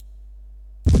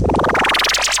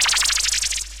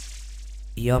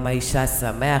יום האישה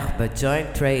שמח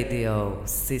בג'וינט רדיו,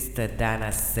 סיסטר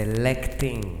דנה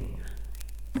סלקטינג.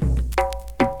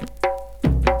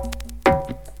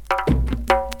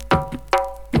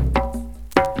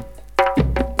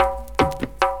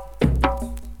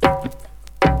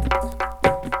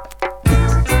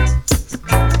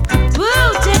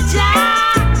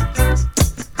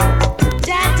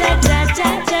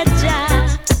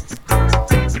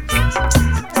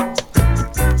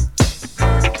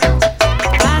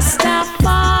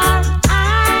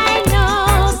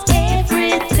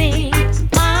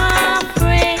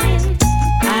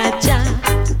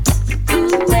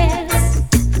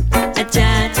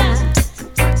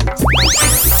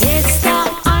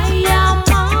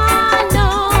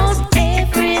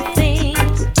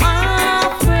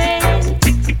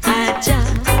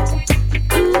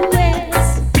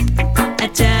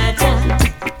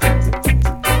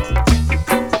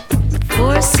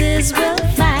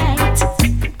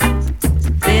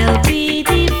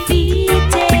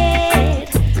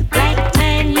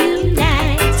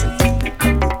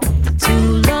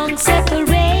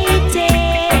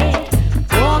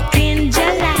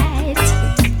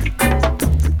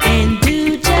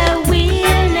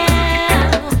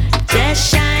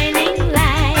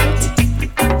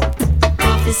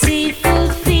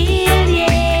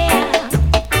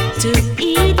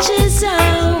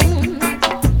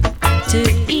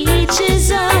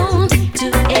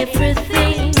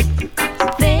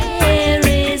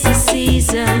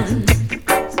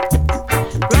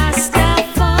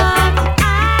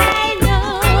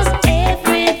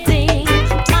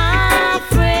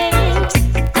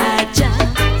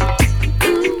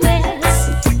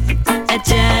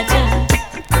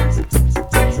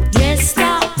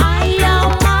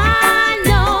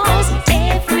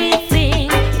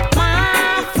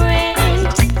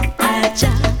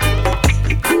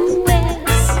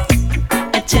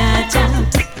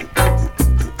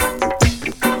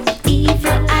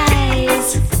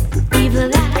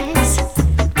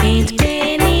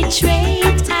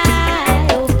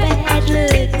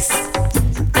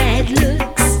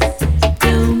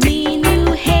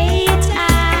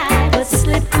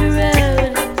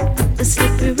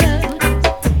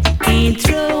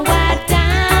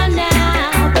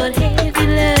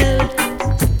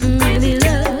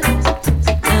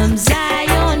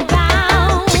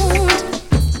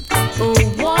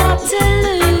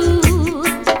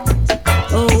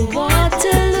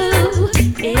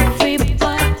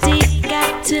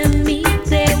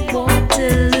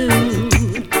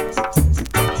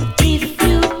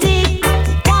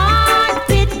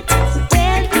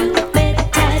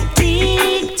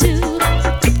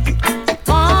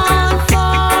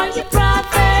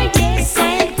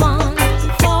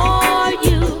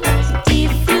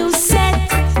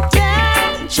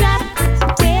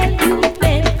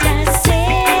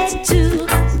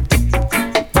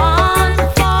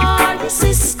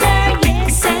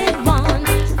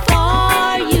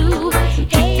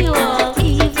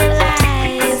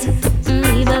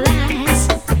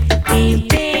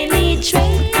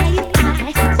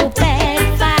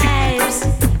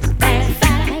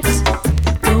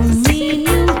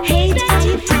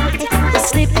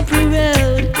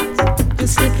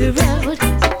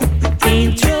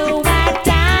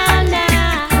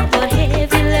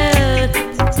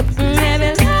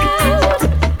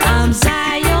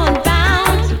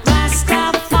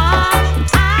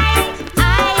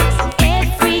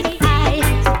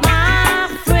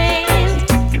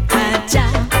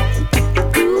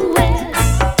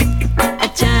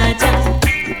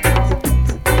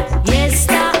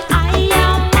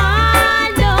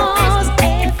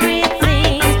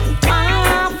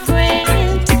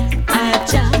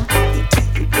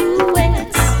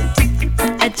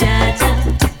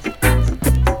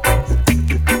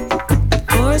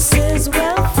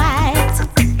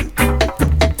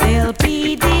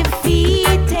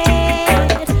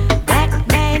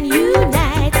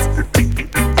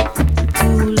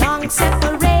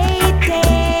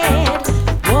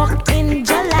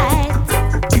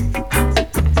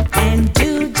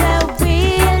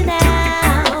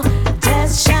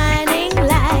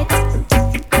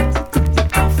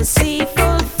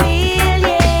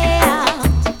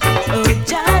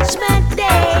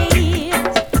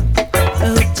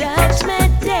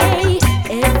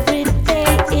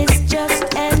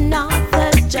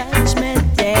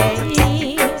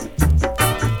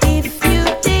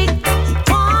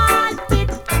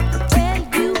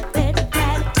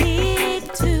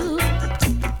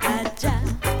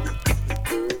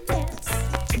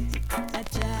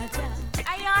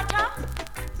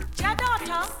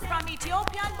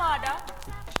 Ethiopian border,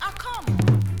 I come.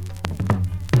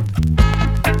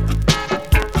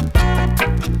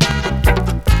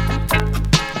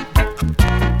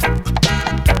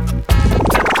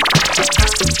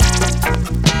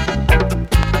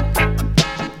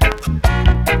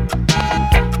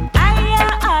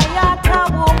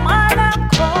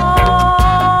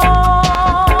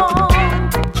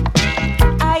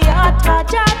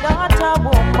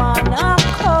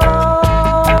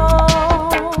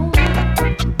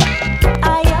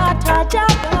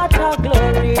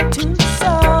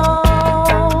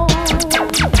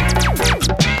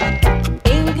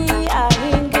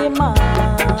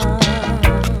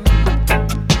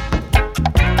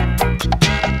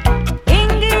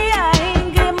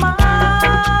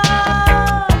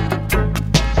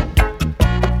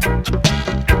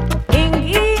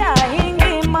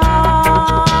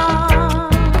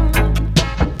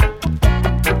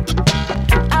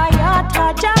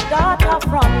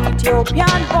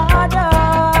 Ethiopian border.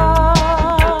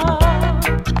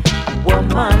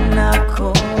 Woman a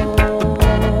come.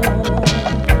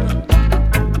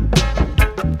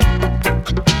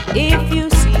 If you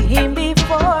see him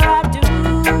before I do,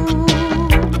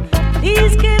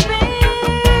 please give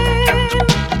him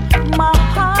my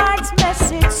heart's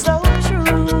message so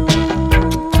true.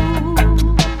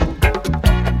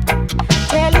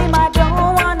 Tell him I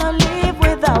don't wanna live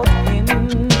without him,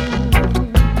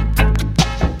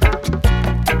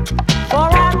 for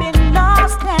I've been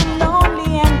lost and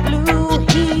lonely and blue.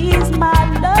 He's my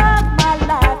love, my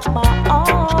life, my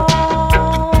all.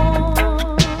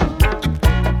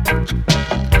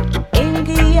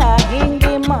 Ingia,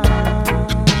 Ingiman,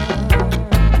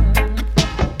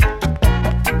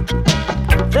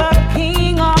 the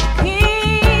King of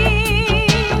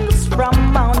Kings from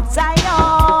Mount Zion.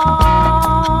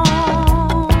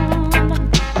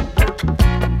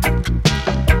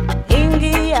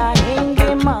 Ingia,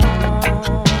 Ingiman,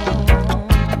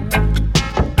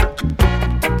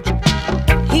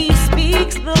 he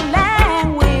speaks the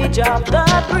language of the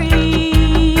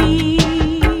breeze,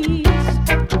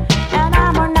 and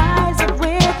harmonize it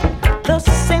with the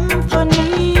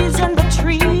symphonies and the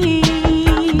trees.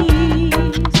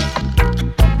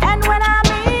 And when I'm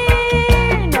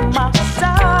in my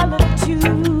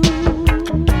solitude,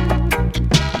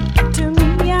 to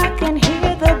me I can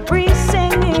hear the breeze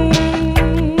singing,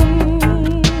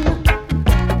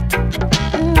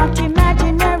 not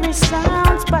imaginary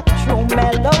sounds but true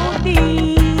melody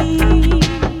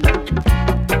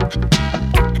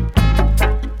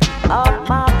of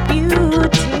my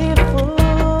beautiful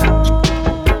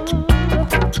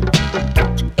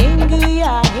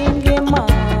Ingia, Ingiman.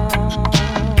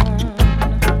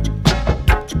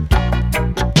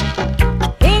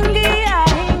 Ingia,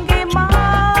 Ingiman.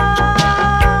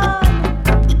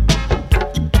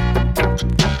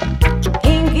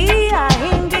 Ingia,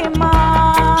 Ingiman.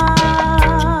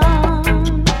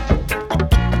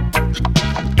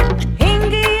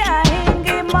 Ingia,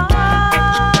 Ingiman.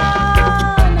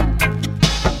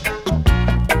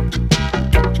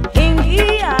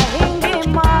 Ingia,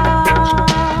 Ingiman,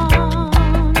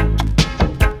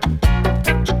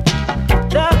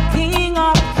 the King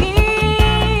of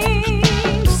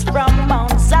Kings from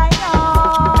Mount Zion.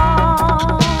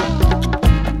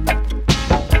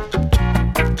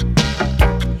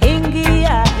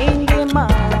 Ingia,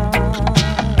 Ingiman,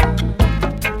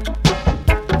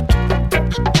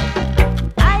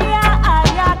 aya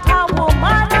ayata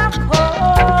woman a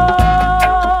come.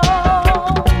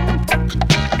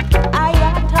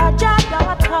 Ayata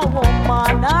jadata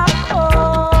woman a come.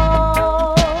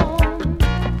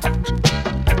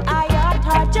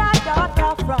 Ayata jadata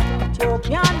from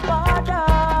Ethiopian border.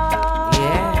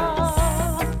 Yes.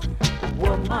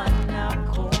 Woman a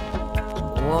come.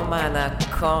 Woman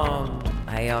הקום,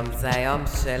 היום זה היום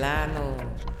שלנו.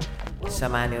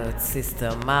 שמענו את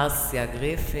סיסטר מרסיה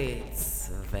גריפיץ,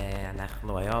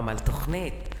 ואנחנו היום על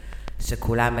תוכנית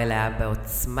שכולה מלאה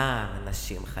בעוצמה,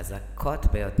 נשים חזקות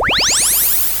ביותר.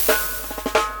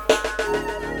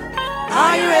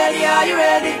 Are you ready? Are you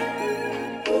ready?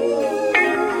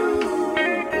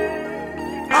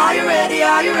 Are you ready?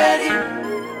 Are you ready?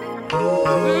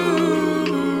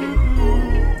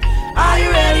 Are you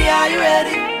ready? Are you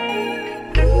ready?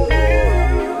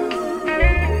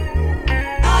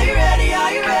 Are you ready?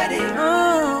 Are you ready?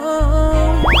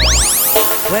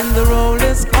 When the roll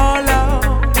is called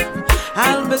out,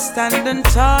 I'll be standing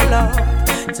taller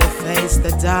to face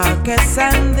the darkest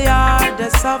and the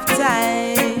hardest of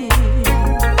times.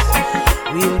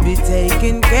 We'll be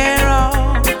taking care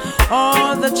of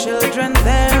all the children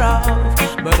thereof,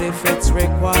 but if it's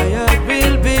required,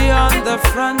 we'll be on the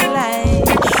front line.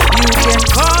 You can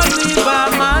call me by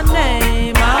my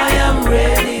name, I am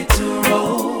ready to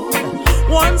roll.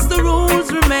 Once the rules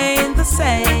remain the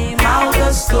same, how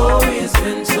the story's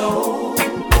been told.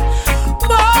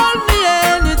 Call me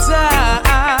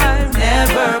anytime,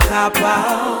 never cop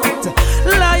out.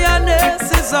 Lioness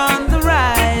is on the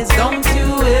rise, don't you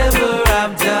ever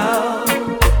have doubt.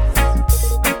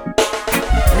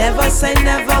 Never say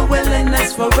never, willingness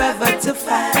forever to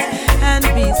fight and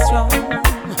be strong.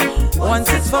 Once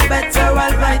it's for better,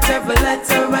 I'll write every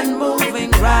letter and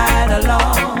moving right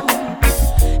along.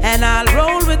 And I'll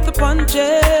roll with the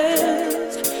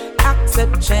punches,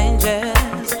 accept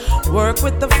changes, work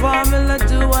with the formula,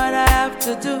 do what I have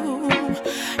to do.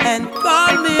 And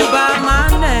call me by my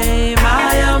name,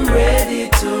 I am ready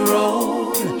to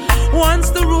roll. Once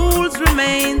the rules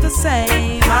remain the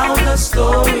same, how the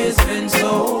story's been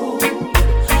told.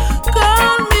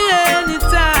 Call me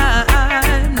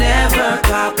anytime, never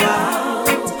cop out.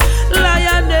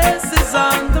 Lioness is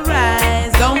on the rise.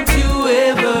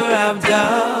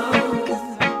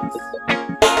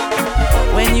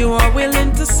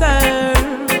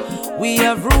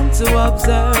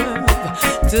 observe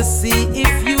to see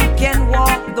if you can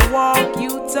walk the walk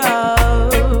you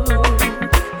talk.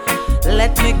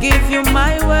 Let me give you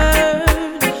my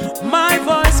word, my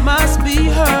voice must be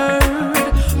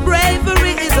heard.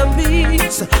 Bravery is a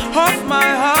piece of my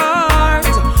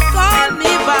heart. Call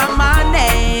me by my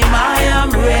name, I am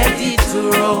ready to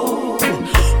roll.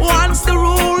 Once the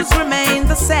rules remain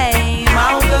the same,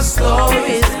 how the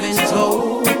story's been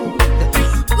told.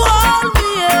 Call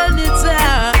me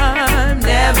anytime,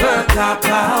 never cop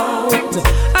out.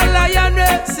 A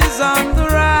lioness is on the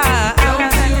rise.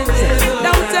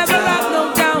 Don't ever have no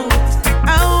doubt.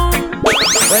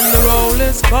 When the roll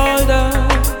is called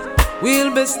up,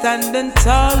 we'll be standing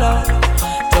taller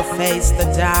to face the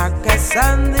darkest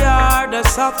and the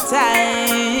hardest of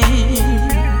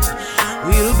times.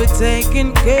 We'll be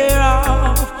taking care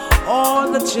of all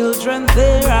the children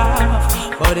thereof.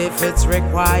 But if it's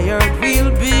required,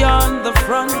 we'll be on the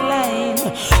front lane.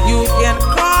 You can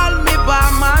call me by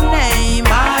my name,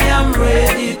 I am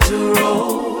ready to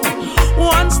roll.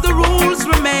 Once the rules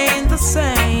remain the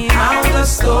same, how the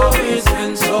story's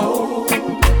been told.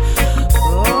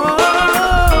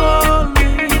 Call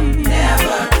me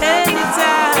never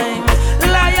anytime,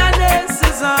 lioness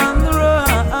is on the run.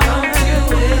 Don't you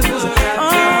ever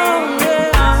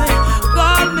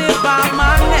call me by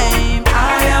my name,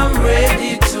 I am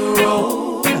ready to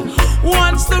roll.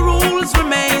 Once the rules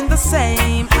remain the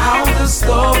same, how the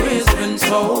story's been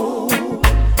told.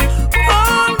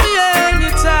 Call me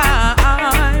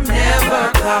anytime, never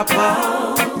cop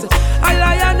out. A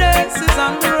lioness is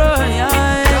on the run.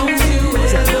 Don't you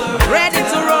ever ready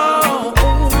to roll.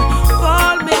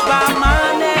 Call me by my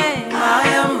name, I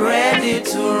am ready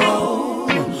to roll.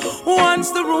 Once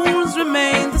the rules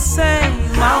remain the same,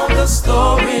 how the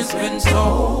story's been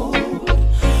told.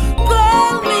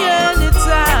 Call me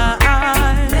anytime,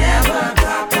 never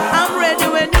cop out. I'm ready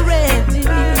when you're ready.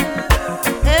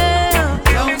 Yeah.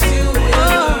 Don't you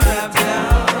ever cop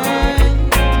out.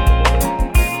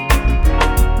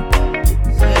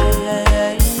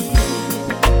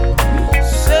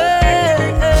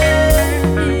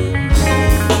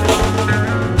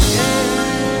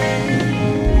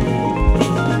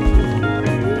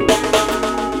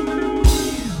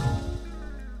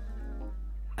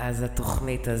 אז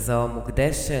התוכנית הזו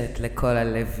מוקדשת לכל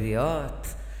הלוויות,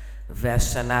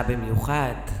 והשנה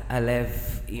במיוחד הלב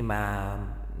עם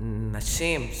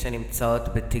הנשים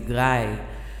שנמצאות בתיגראי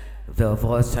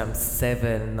ועוברות שם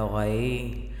סבל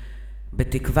נוראי,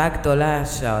 בתקווה גדולה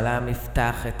שהעולם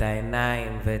יפתח את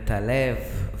העיניים ואת הלב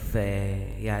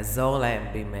ויעזור להם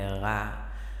במהרה.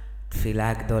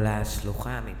 תפילה גדולה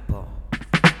שלוחה מפה.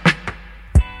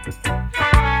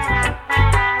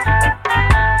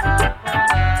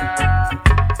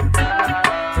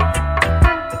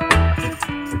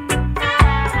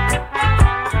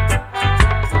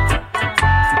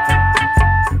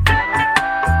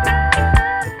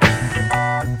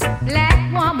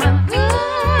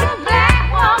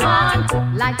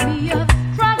 Like me, you've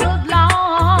struggled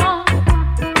long.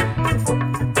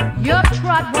 You've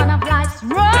trod one of life's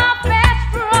roughest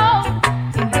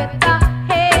roads, and with the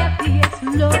heaviest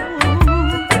load.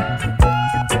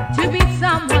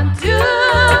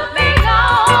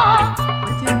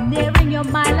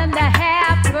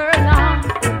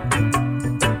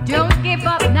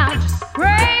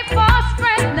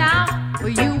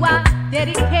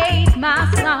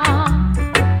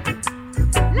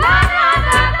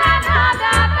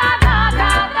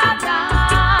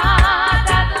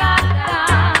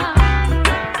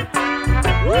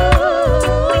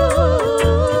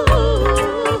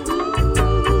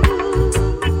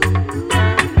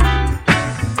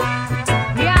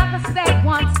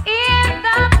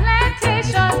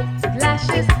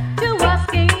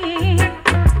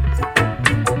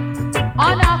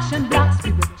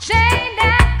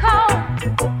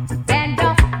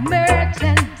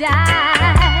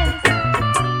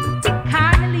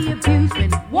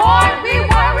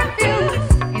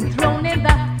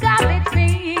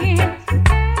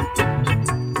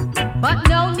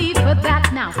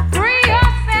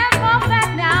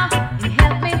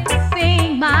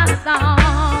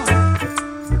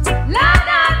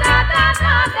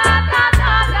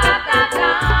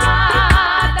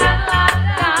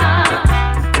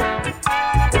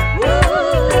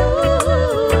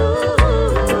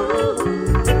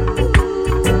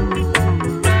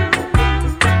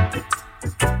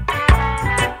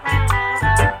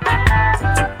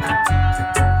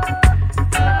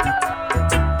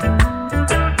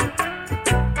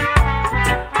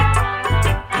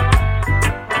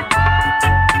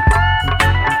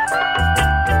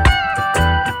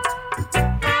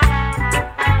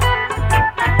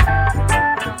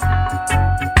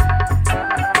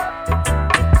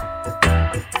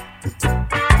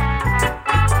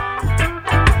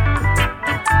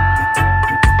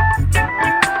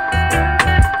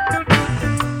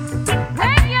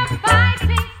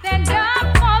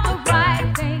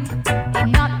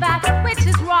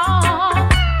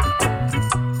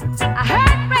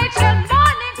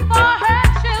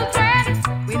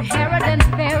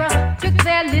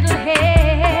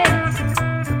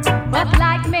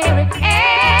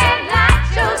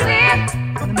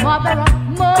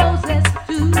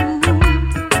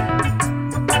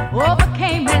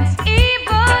 overcame its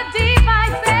evil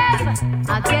devices.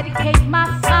 I dedicate my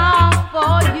song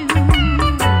for you.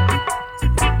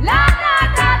 La da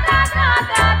da da da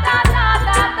da da da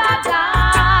da da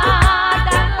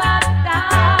da da da.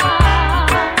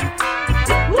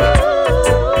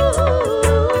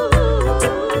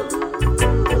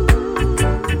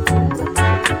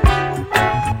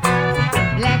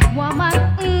 Black woman,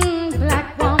 black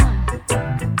woman.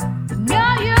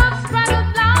 Know you've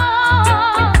struggled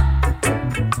long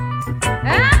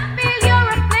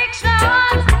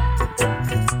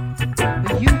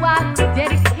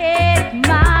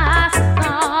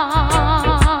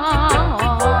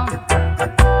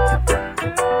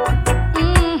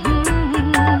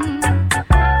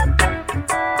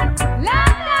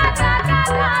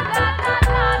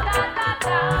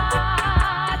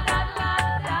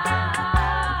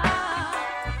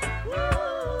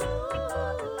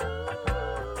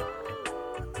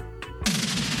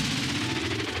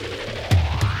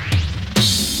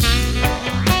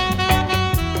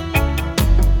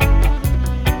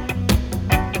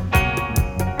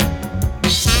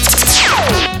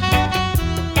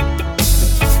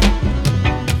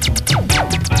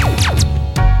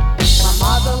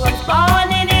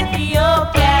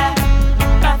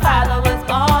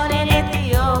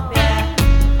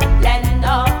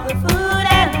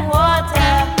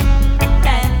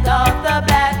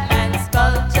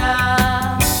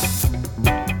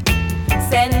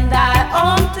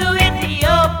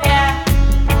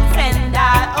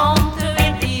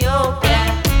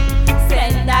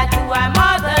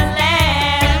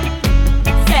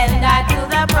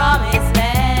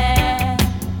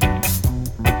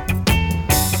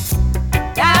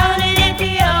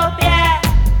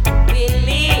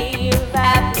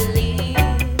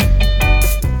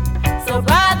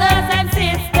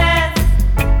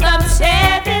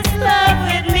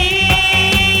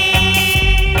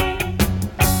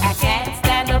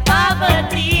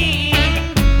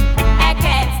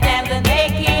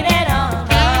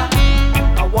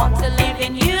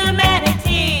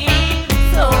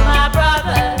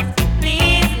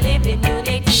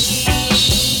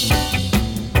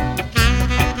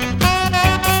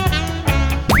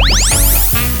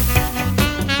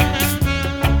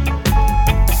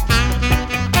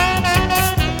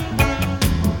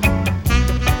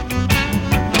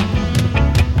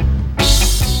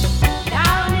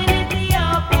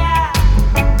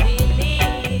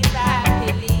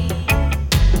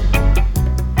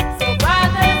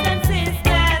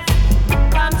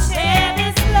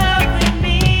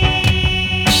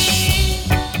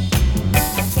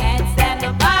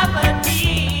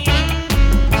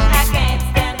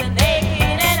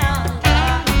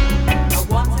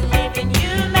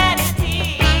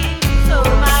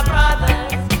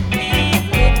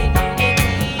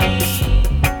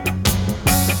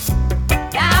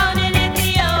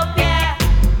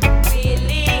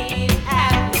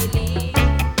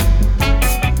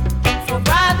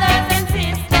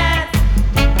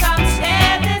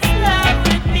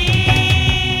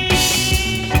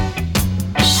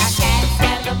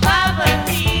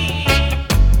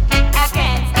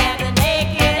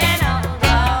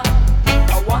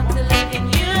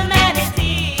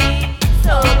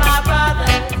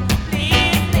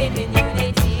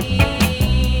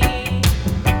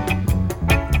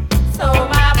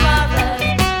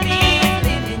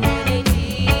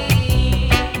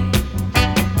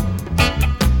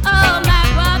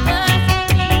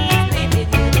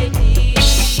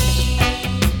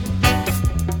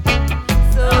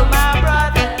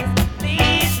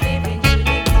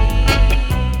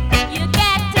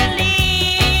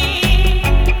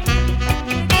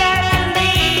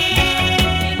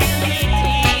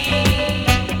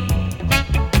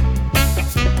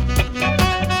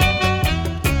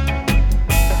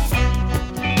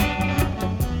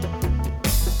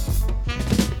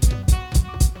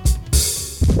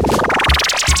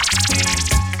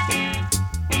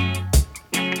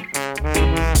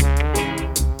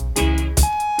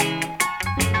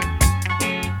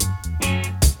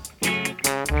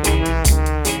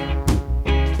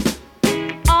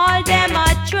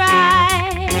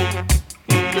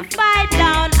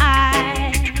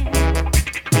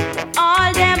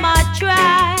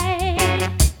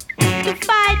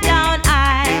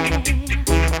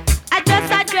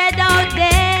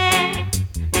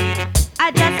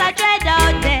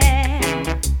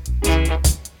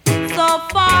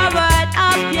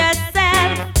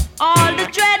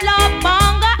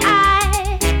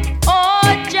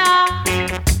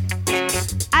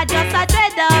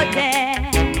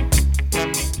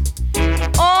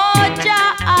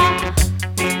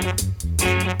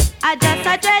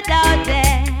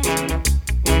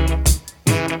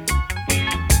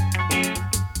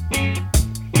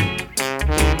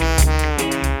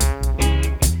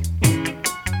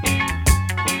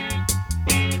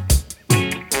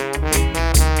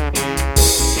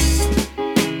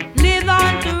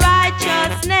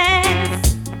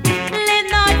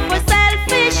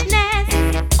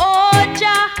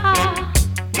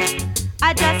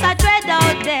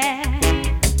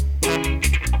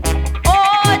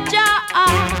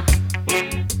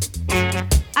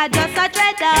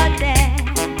dread out there.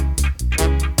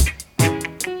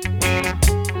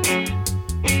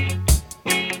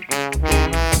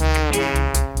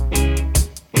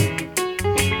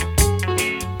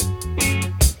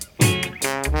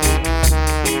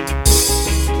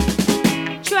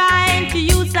 Trying to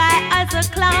use I as a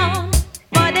clown,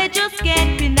 but they just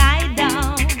get denied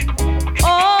down.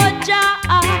 Oh, Jah,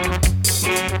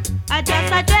 I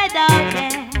just a dread out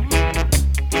there.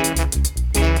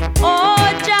 Oh,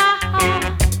 Jah,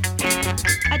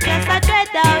 I just a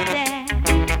dread out there.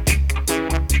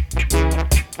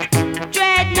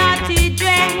 Dread naughty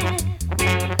dread,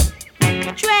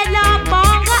 dread long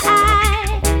bongo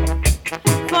eye.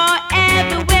 For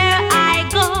everywhere I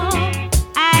go,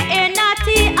 I hear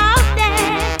naughty out there.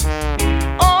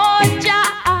 Oh,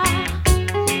 Jah,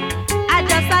 I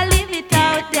just a leave it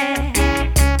out there.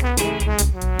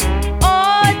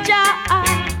 Oh, Jah,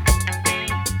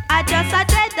 I just a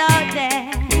dread out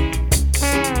there.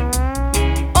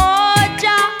 Oh,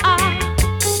 Jah,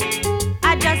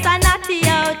 I just a naughty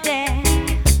out there.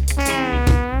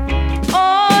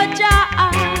 Oh, Jah,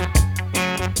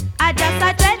 I just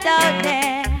a dread out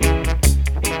there.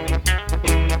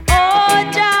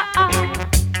 Oh, Jah,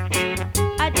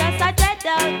 I just a dread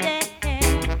out there.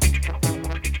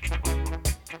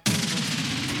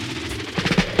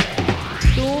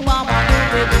 Do baba do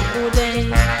be do good day.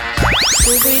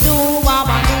 Do be do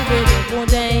baba do be do good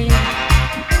day.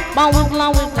 Bang wigla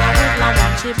wigla wigla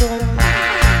watch it boom.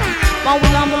 Bang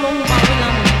wigla boom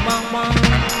bang bang.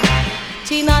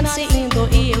 She not see in the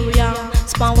area.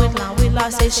 Span wigla wigla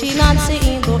say she not see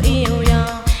in the area.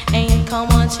 Ain't come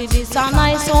on she this a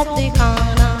nice up the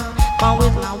corner. Bang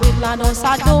wigla wigla does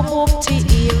a dope up the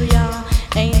area.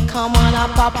 Ain't come on a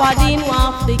papa didn't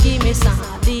want to give me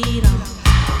sardine.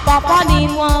 Papa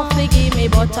didn't want to give me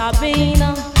butter bean.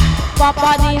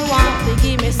 Papa didn't want to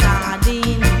give me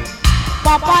sardine.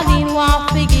 Papa didn't want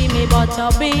to give me butter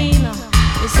bean.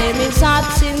 He say me sad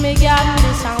till me get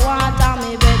this and water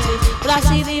me Betty. But I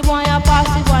see the boy a pass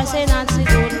the boy say Nancy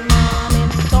good morning.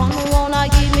 Don't wanna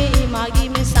give me him a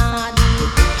give me sardine.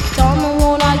 Don't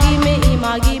wanna give me him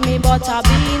a give me butter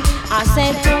bean. I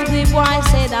said to the boy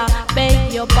say that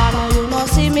beg your pardon you no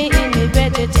see me in the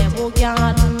vegetable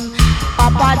garden.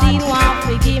 Papa didn't want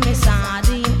to give me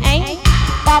sardine, eh?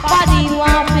 Papa didn't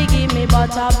want to give me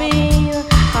butter bean.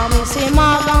 Come and say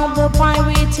my down the pine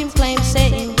with him claim say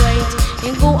him great.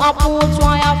 Him go up on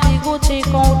try up he go check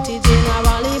out the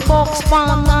general. He box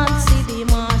pan and see the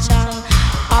marshal.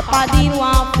 Papa didn't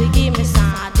want to give me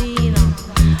sardine.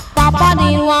 Papa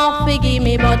didn't want to give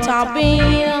me butter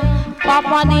bean.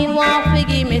 Papa didn't want to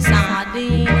give me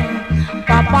sardine.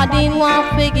 Papa didn't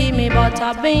want to give me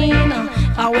butter bean.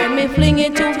 And when me fling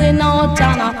it to the north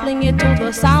and I fling it to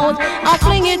the south, I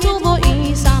fling it to the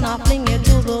east and I fling it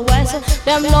to the west.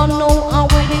 Them don't know how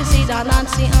we dey see that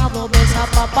Nancy have the best.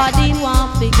 Papa didn't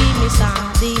want to give me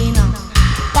sardine.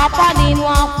 Papa didn't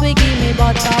want to give me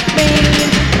butter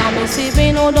bean. Now me see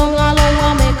me no don't allow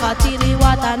I make a tilly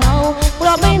what I know.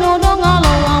 But me no don't allow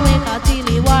I make a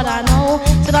tilly what I know.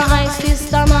 So the high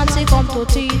sister Nancy come to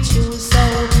teach you so.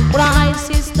 But the high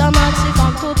sister Nancy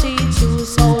come to teach you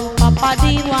so. Papa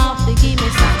didn't want to give me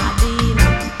sardine.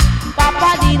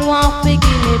 Papa didn't want to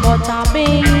give me butter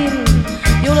bean.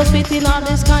 You the spitting out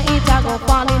the sky, it a go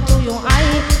fall into your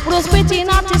eye. You the spitting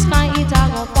out the sky, it a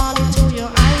go fall into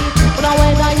your eye. But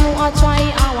whether you are try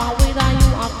or whether you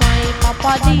are cry,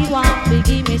 Papa didn't want to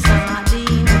give me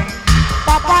sardine.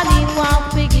 Papa didn't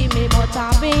want to give me butter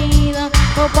bean.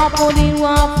 No, Papa didn't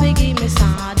want to give me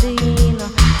sardine.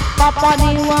 Papa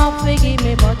didn't want to give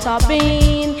me butter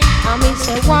bean. And me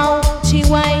say wow,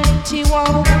 chihuahua,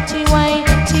 chihuahua,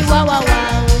 chihuahua, chihuahua,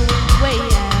 wow, way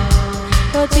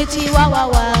out. No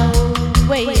chihuahua,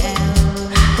 way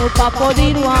out. No, Papa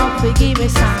didn't want to give me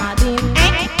sardine.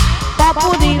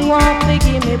 Papa didn't want to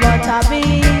give me butter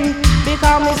bean.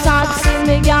 Because me sad see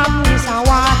me got this and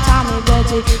water me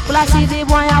veggie. Well I see the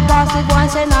boy a pass the boy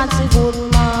say Nancy good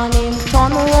morning.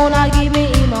 Turn around and give me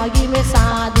him a give me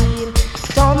sardine.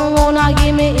 Turn around and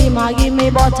give me him a give me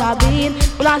butter bean.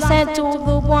 Well I said to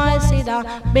the boy see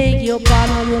that beg your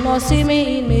pardon you no see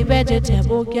me in me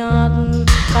vegetable garden.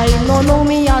 Cause him no know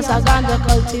me as a ganja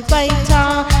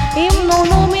cultivator. Him no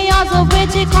know me as a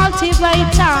veggie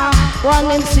cultivator.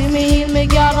 When him see me in me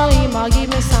garden him a give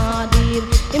me sardine.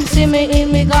 Him see me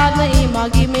in me garden him a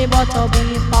give me butter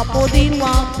bean. Papa didn't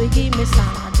want to give me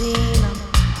sardine.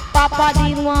 Papa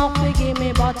didn't want to give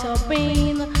me butter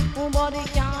bean. Nobody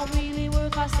can really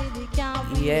work I see they can't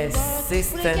really Yes, work.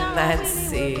 Sister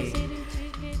Nancy.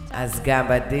 אז גם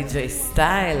בדי-ג'יי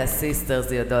סטייל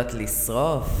הסיסטרס יודעות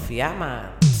לשרוף, יאמן.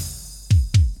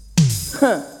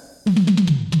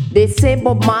 They say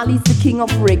Bob Marley's the king of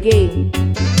reggae,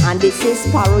 and they say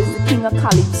Sparrow is the king of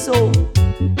calypso.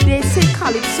 They say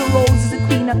Calypso Rose is the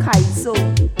queen of Kaiso.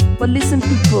 But listen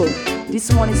people,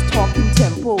 this one is talking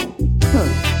tempo.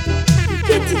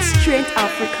 Get it straight,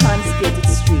 Africans, get it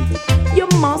straight. You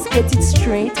must get it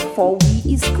straight, for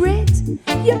we is great.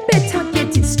 You better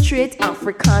get it straight,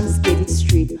 Africans, get it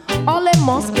straight. All I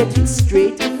must get it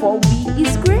straight, for we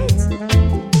is great.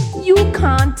 You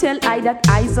can't tell I that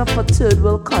I's of a third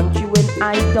world country when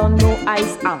I don't know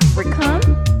I's African.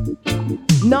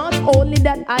 Not only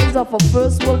that I's of a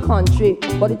first world country,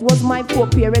 but it was my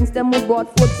foreparents them who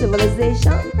brought forth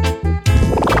civilization.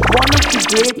 One of the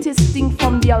greatest things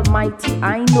from the Almighty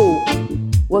I know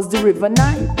was the River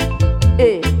Nile.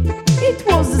 It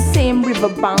was the same river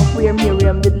bank where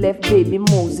Miriam did left baby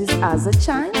Moses as a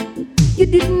child. You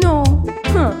didn't know,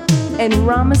 And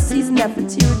Ramesses,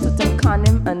 Nefertiti,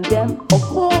 Tutankhamun and them,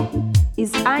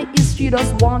 is I history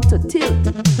does want to tilt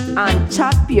and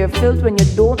chat peer filled when you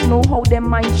don't know how them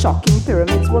mind-shocking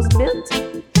pyramids was built.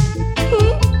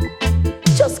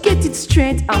 Just get it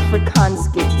straight, Africans,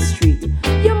 get it straight.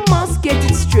 You must get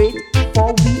it straight,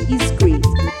 for we is great.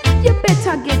 You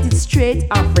better get it straight,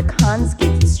 Africans,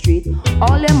 get it straight.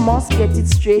 All you must get it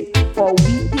straight, for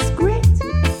we is great.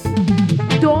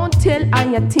 Don't tell I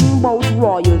a thing about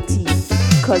royalty,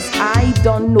 cause I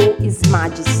don't know His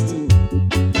Majesty.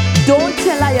 Don't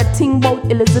tell I a thing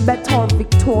about Elizabeth or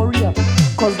Victoria,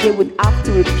 cause they would have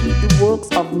to repeat the works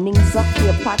of Ninza,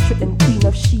 Cleopatra and Queen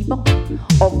of Sheba,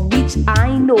 of which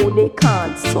I know they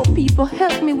can't. So people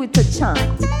help me with a chant.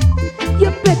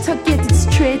 You better get it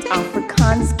straight,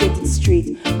 Africans, get it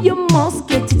straight. You must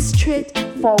get it straight,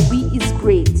 for we is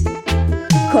great.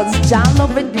 Cause Jah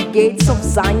loveth the gates of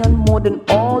Zion more than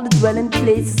all the dwelling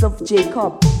places of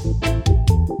Jacob.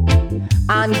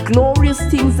 And glorious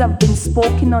things have been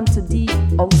spoken unto thee,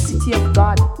 O city of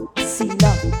God,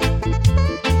 Selah.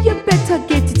 You better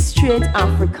get it straight,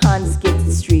 Africans, get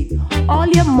it straight. All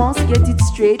you must get it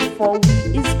straight, for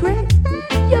we is great.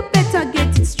 You better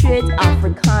get it straight,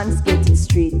 Africans, get it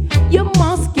straight. You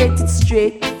must get it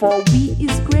straight, for we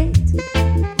is great.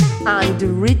 And the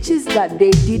riches that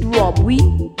they did rob we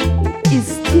is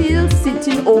still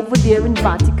sitting over there in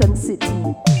Vatican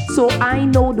City. So I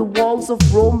know the walls of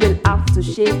Rome will have to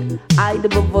shake, either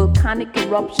a volcanic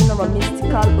eruption or a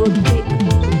mystical earthquake.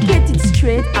 Get it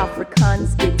straight,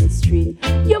 Africans, get it straight.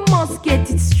 You must get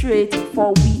it straight,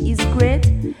 for we is great.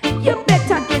 You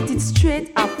better get it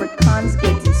straight, Africans,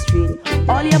 get it straight.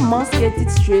 All you must get it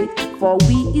straight, for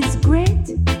we is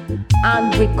great.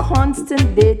 And with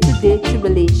constant day-to-day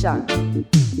tribulation,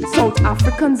 South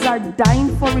Africans are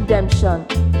dying for redemption,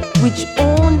 which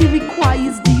only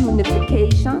requires the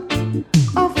unification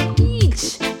of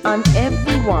each and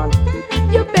everyone.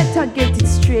 You better get it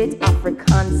straight,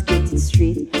 Africans, get it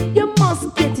straight. You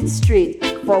must get it straight,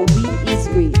 for we is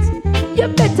great. You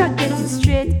better get it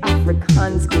straight,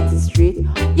 Africans, get it straight.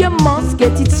 You must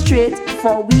get it straight,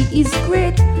 for we is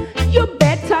great. You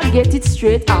better get it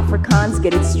straight, Africans,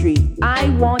 get it straight. I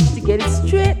want you to get it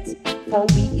straight, for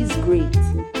we is great.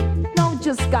 Now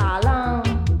just go along.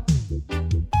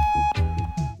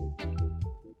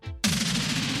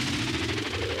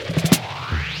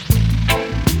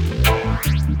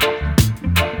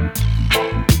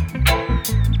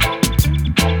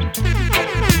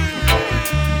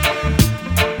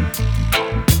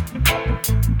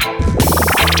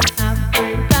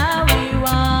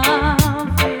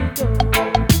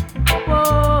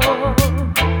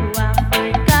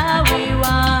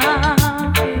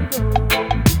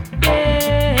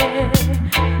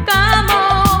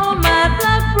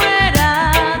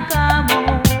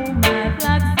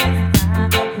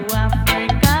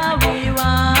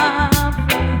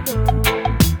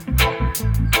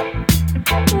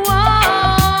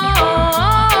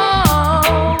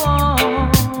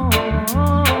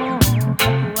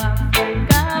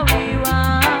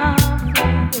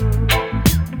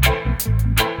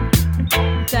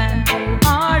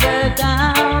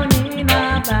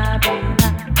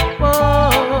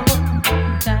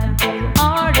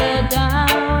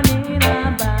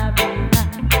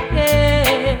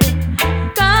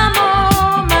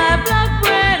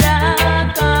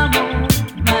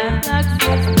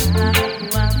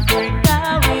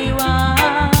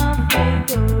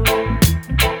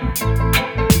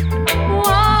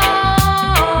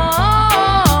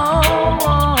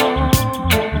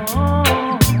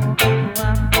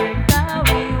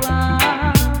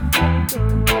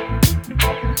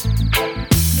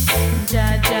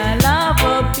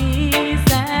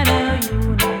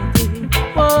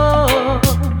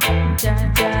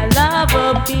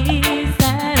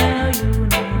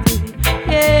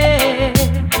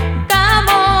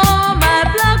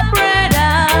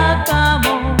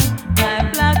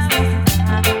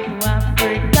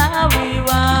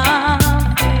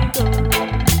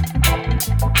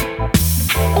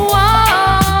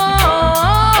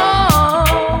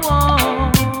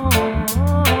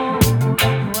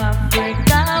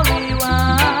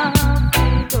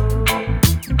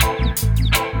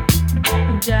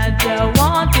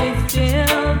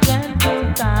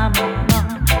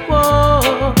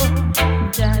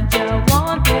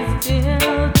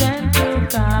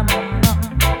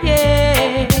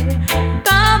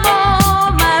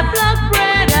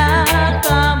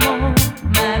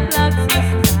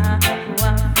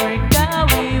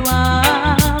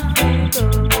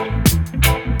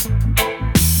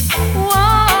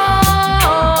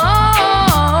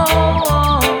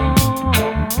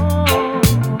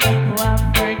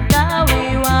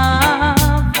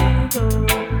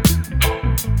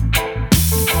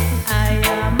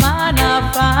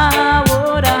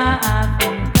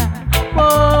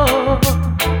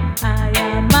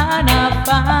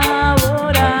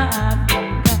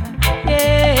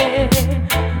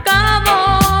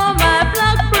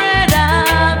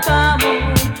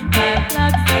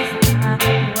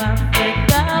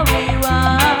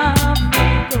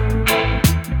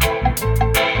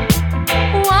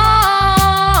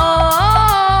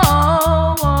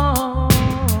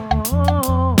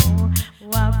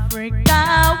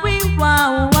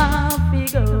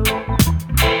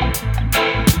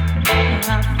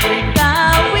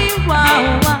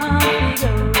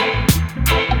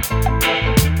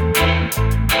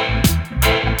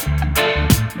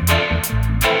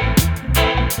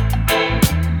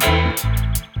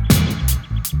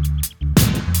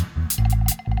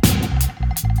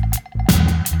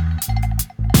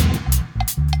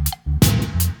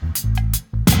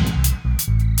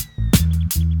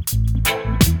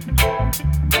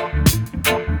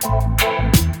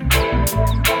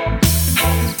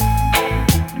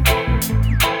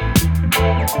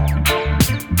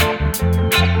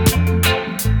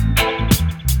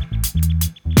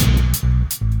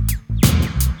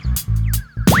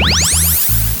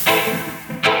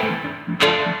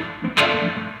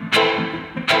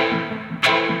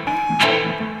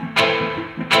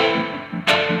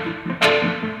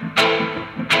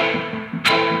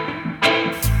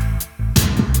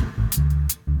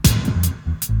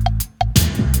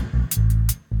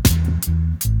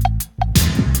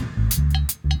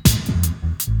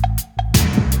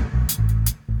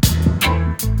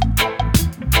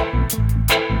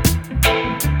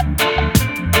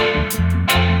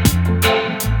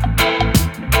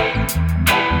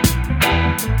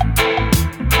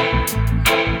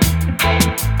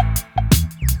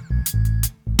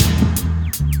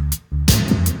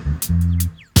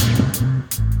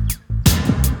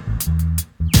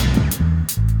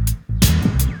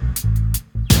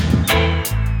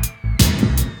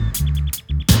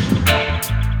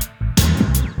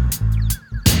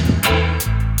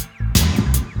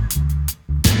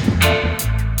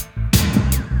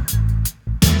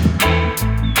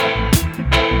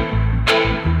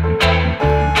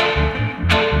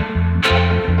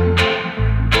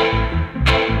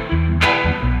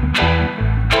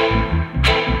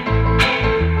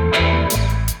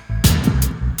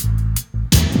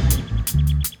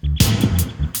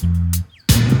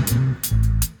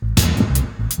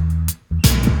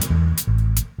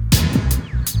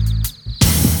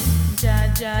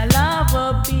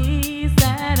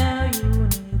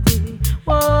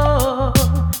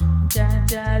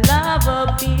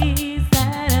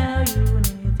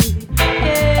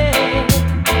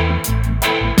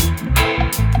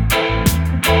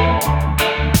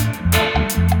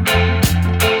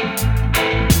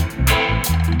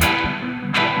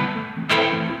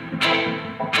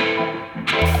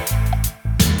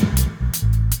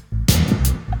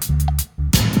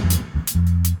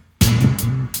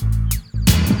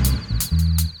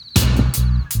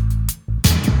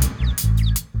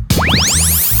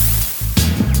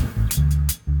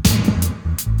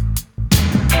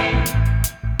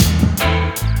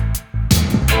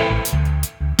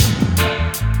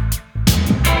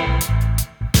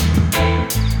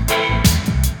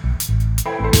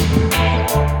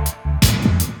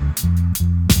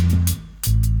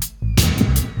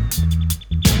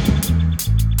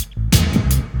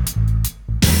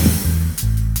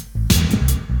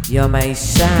 יום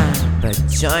האישה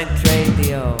בג'וינט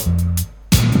רדיו.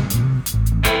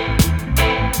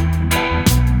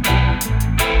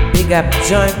 Big up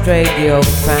Joint Radio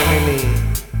family.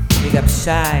 Big up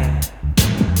Shy.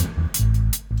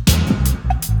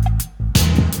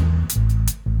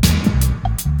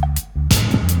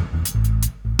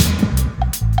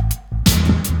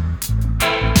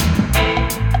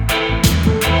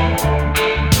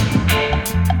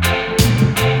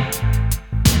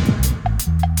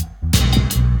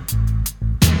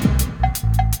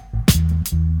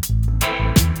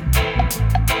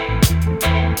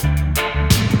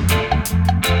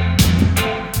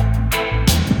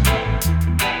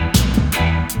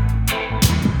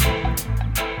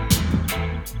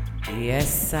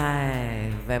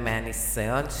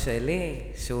 ומהניסיון שלי,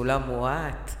 שהוא לא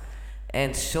מועט,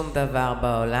 אין שום דבר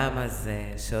בעולם הזה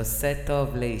שעושה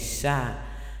טוב לאישה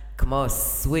כמו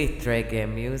sweet reggae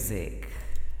music.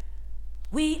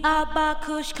 We are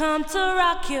Bakush, come to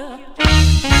rock you.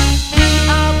 We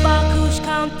are Bakush,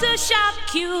 come to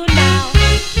shock you now.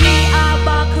 We are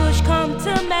Bakush, come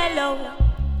to mellow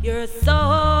your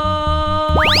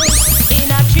soul. In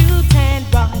a true ten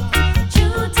rock.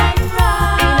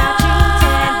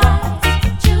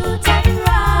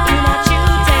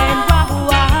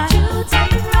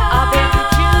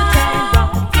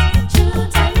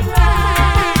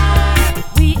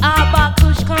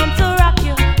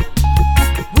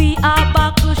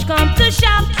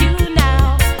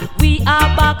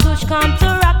 Come to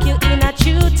rock you in a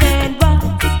true ten rock.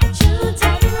 True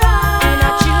ten rock. In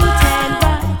a true ten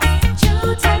rock.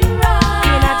 True ten rock.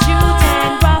 In a true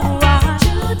ten rock.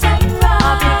 True ten rock.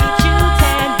 A baby true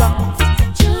ten rock.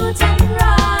 True ten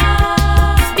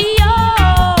rock.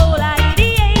 Behold, I hear the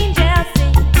angels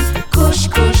sing. Kush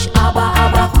kush, abba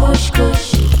abba, kush kush.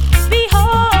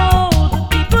 Behold, the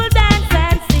people dance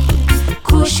and sing.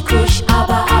 Kush kush,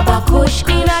 abba abba, kush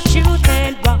kush. In a true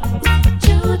ten rock.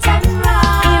 True ten rock.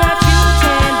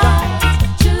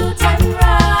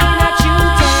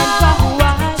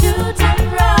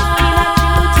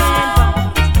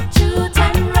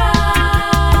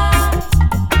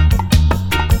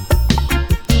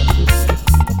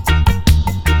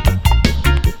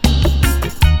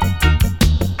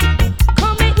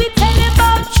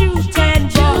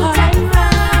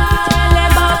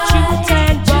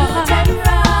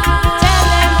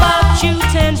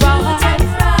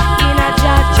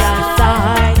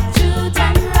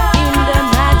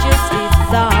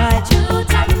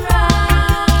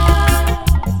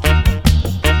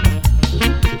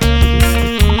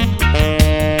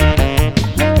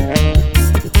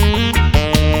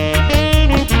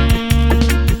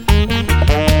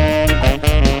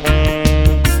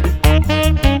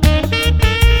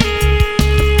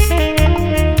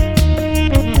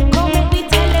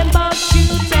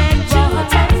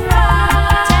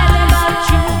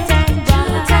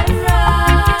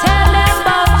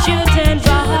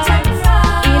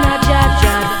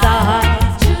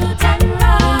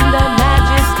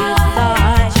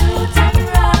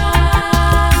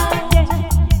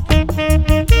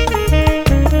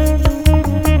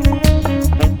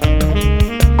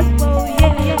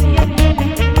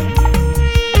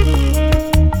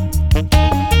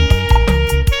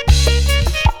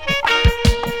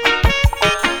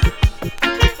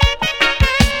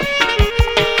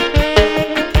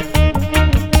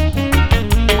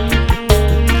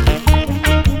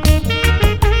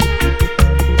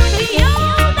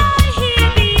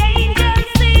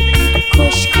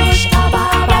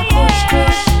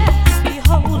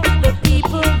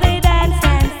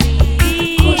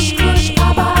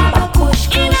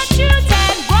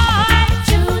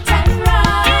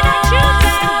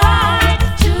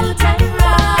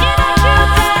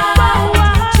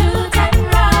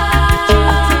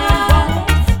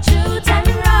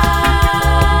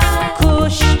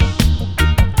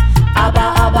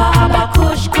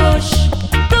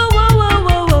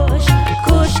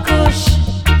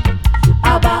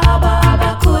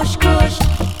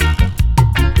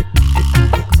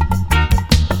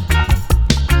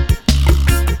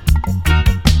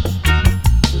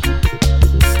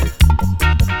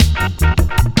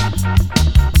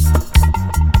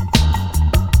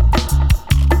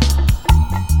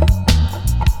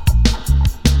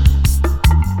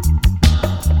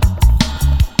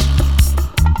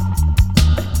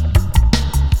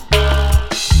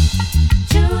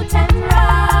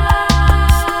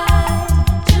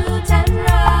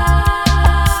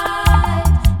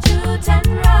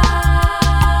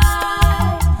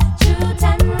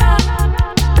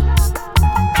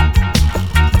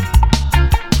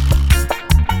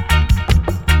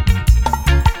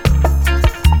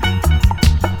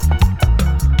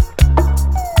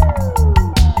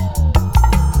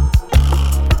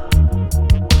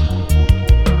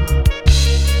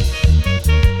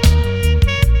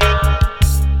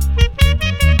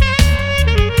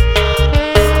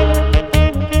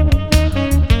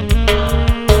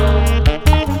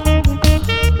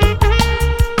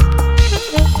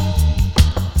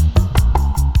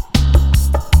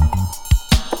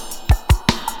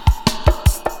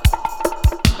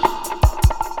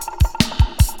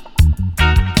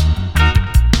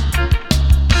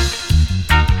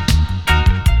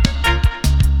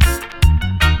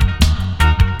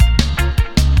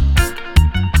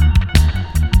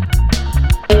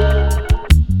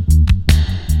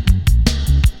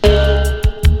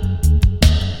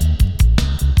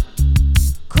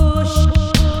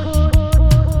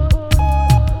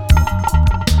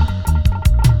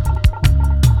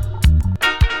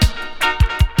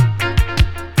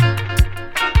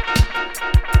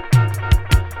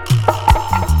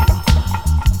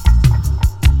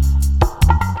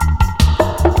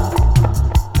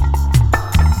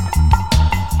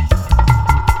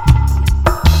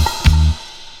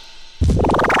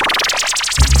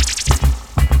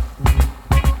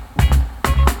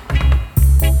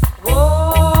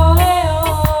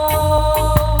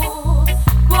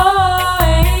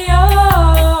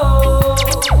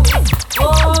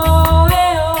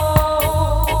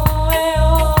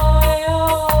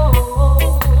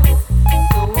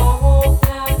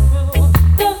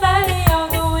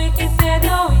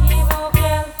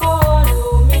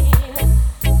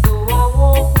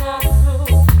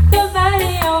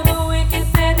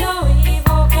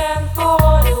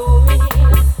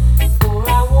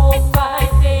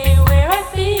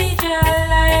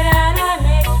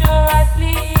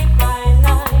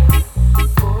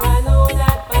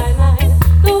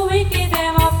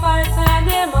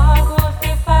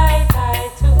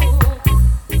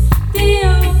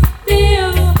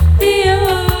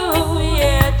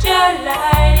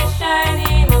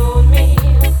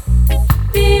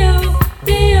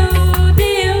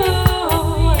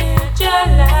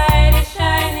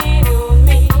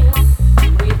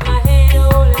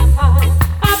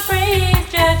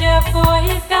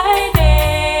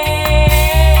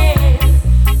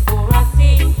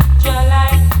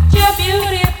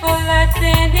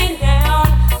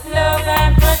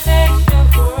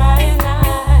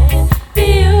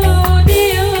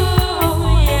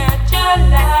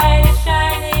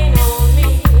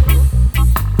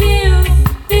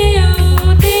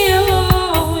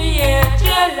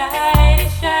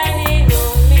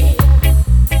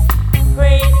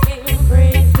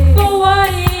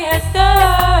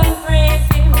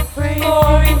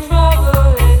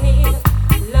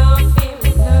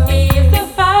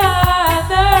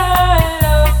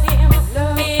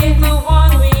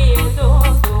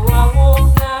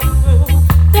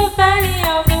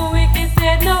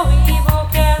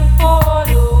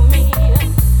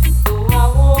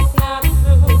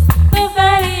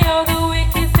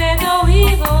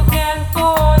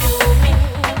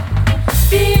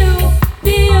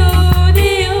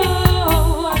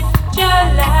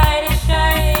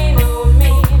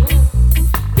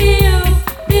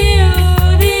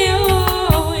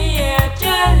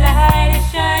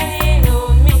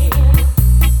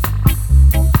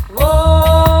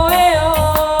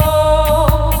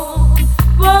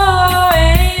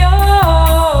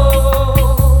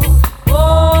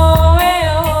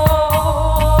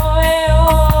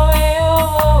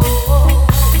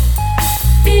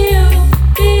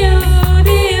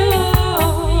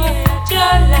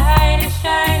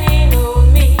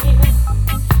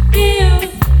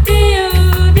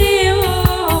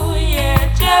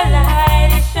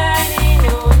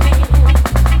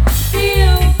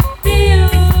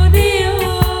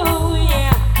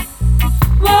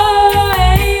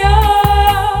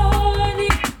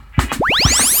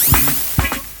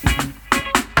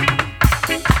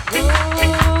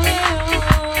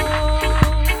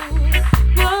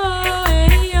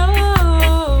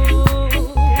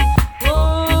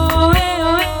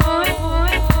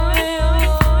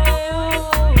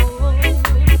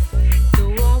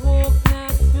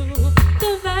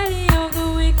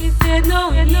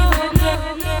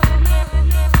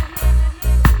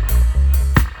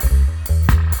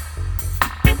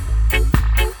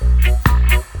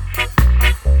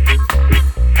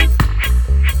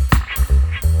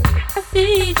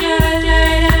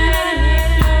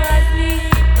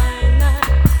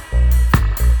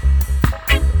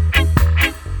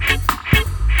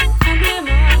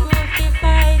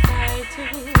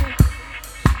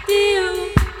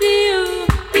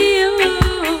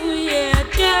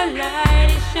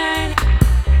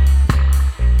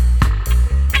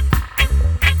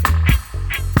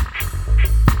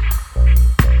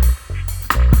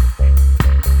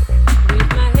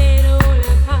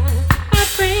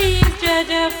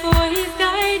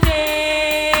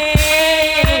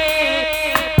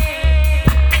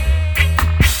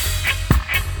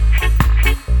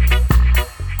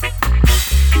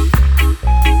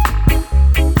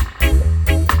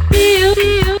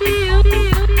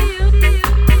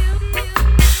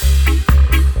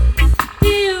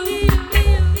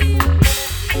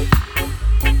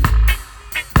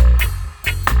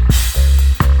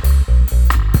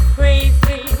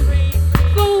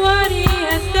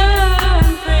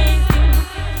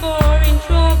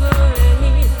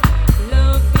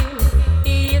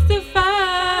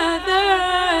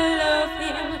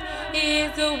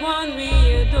 the one we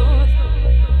adore.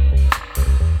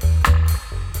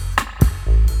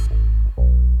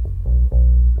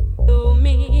 To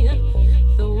me,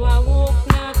 though I walk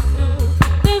not through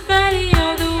the valley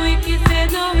of the wicked,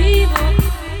 there's no evil.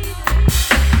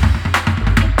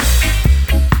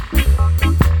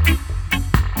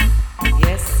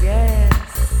 Yes, yes.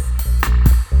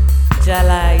 Jah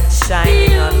light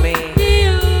shining on me.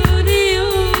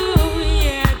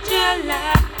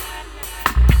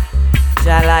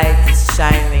 Jah light is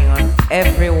shining on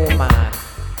every woman.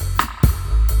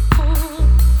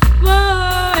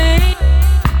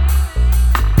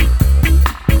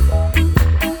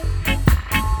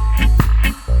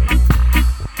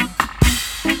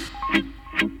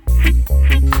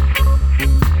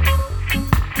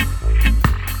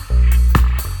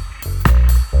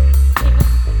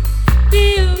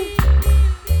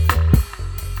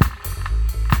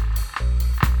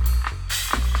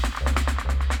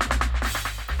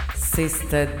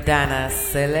 Sister Dana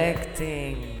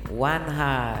selecting one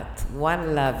heart,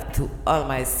 one love to all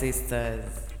my sisters.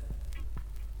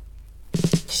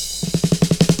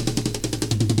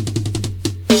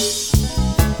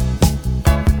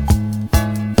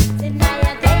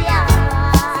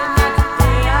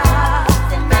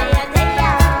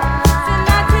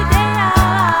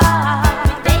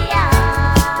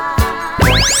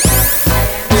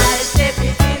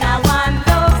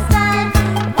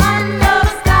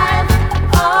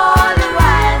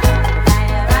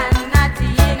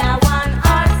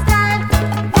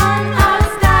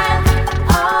 One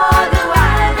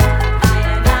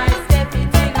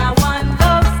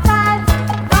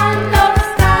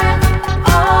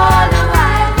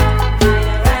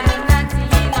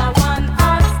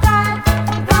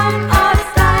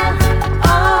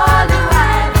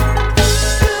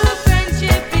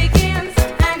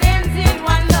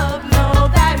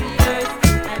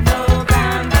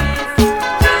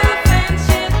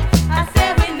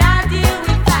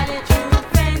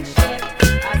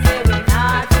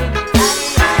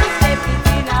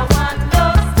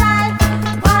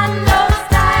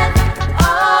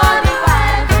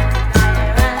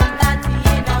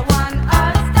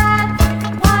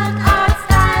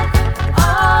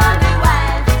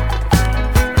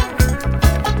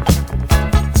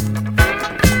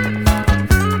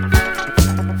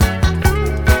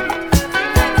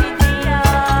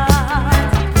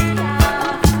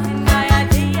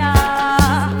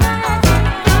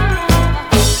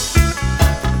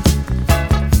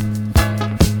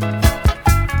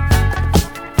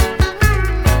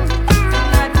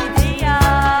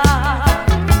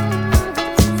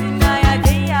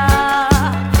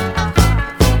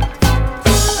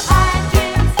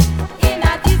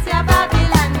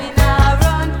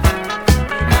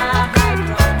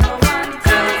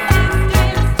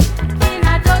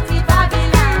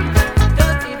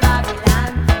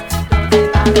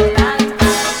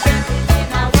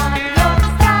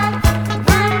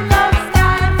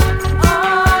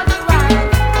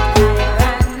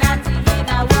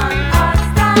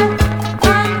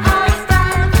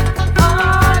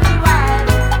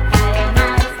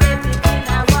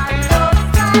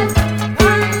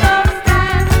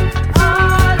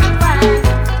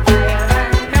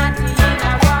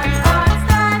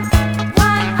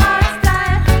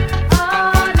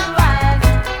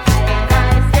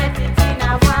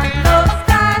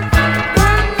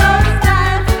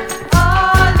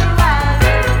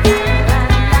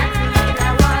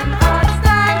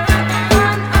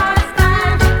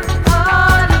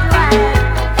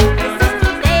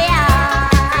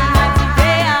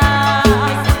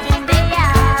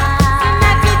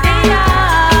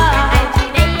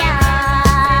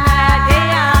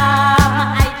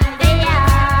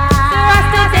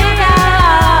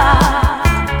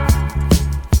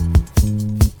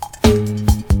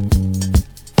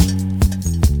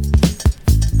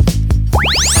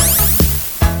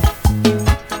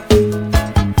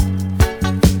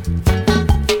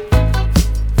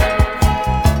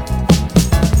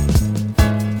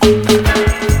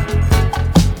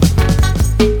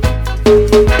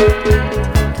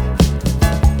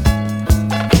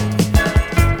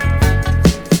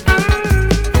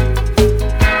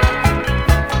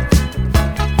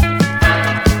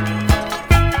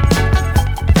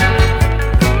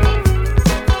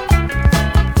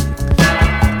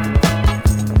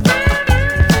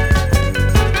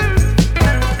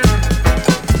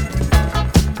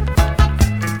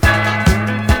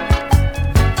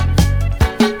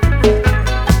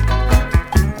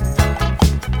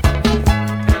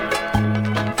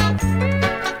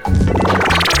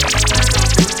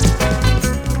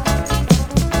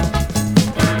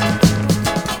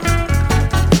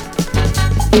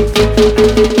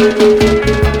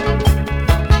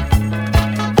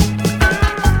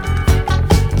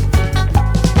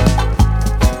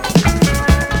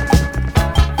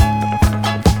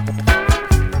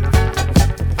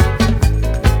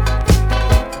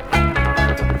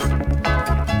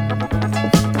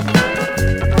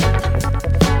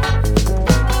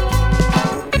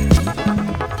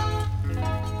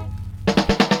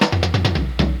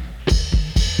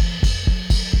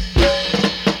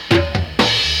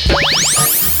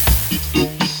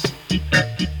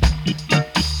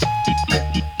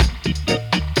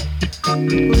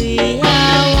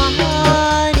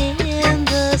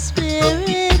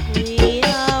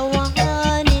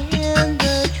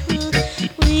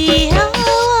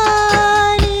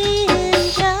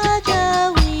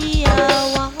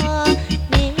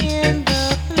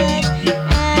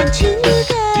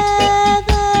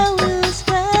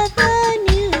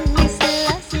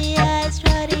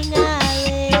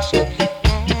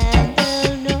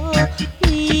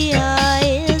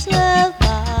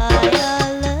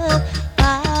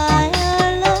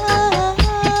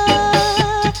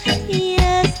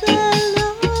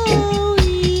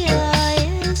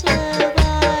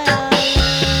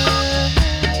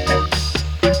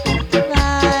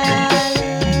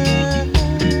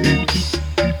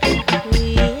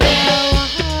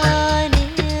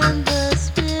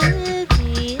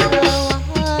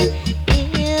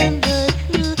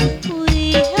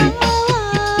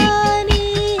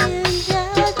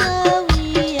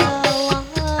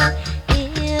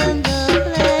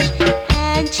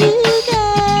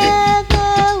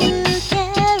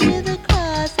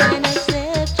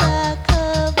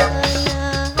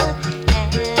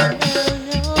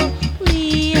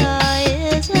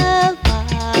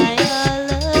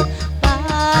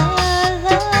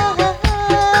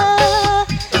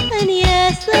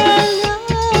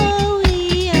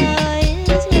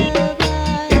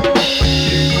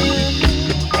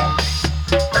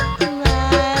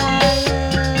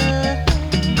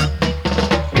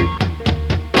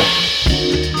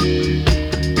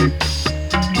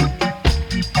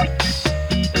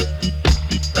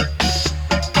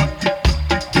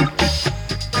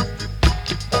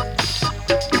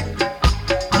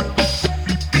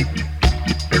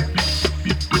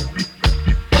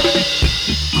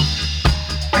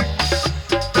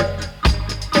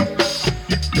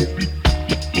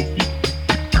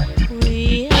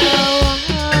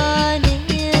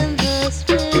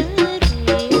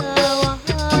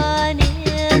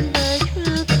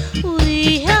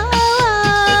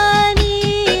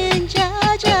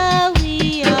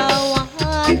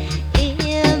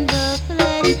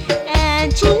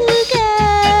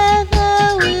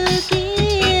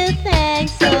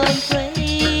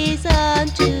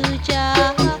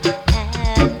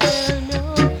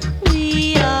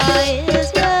We are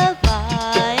Israel.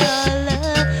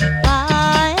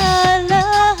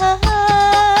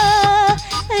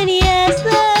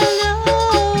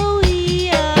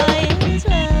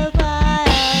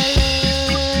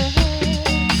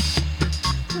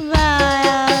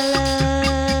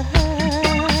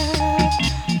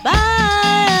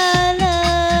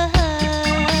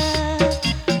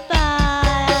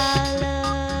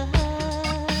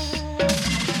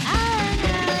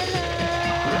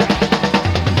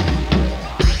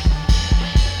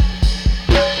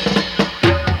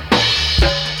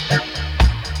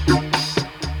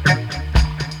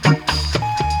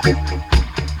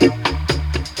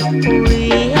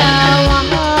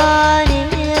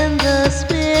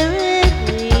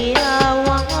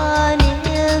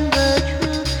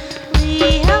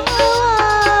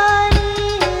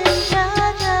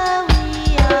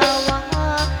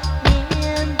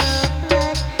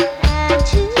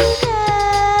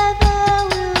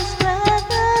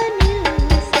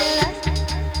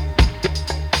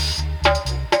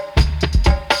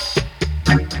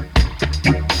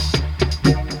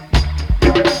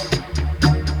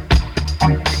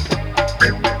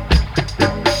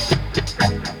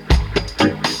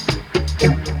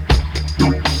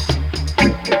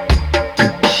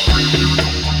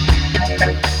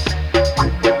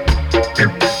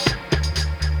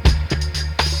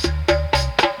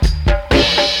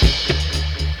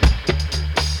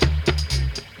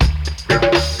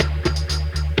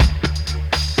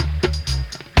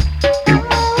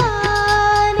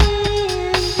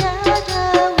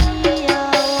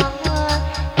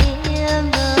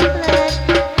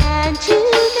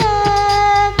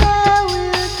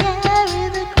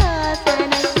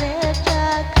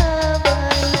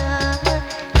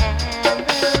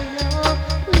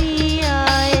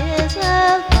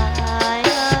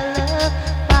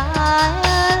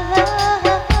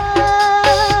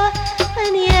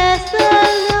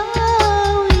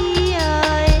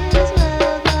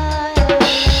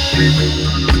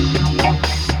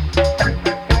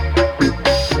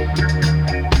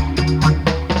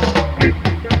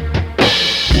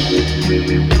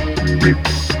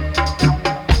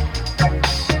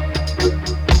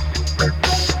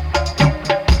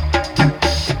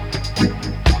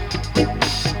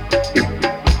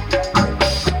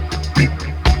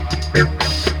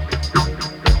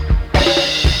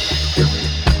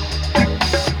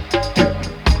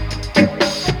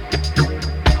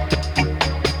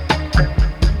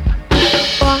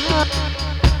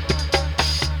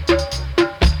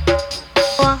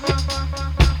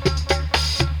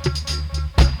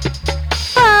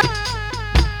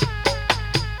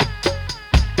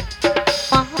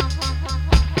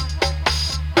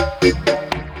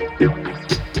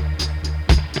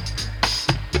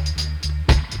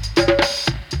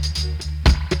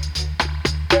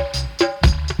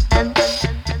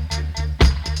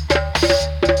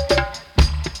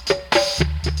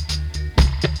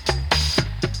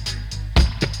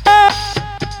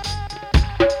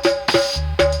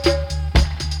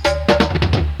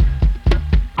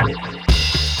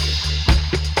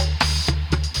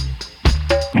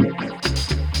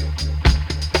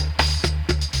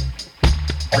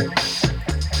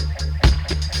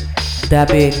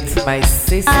 Dub it, my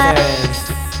sisters.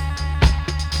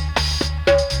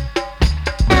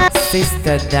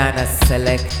 Sister Dana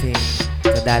selecting.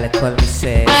 תודה לכל מי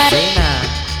שהזינה.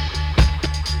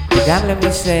 וגם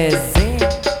למי שהזין.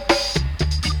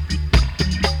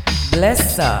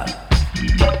 Bless up.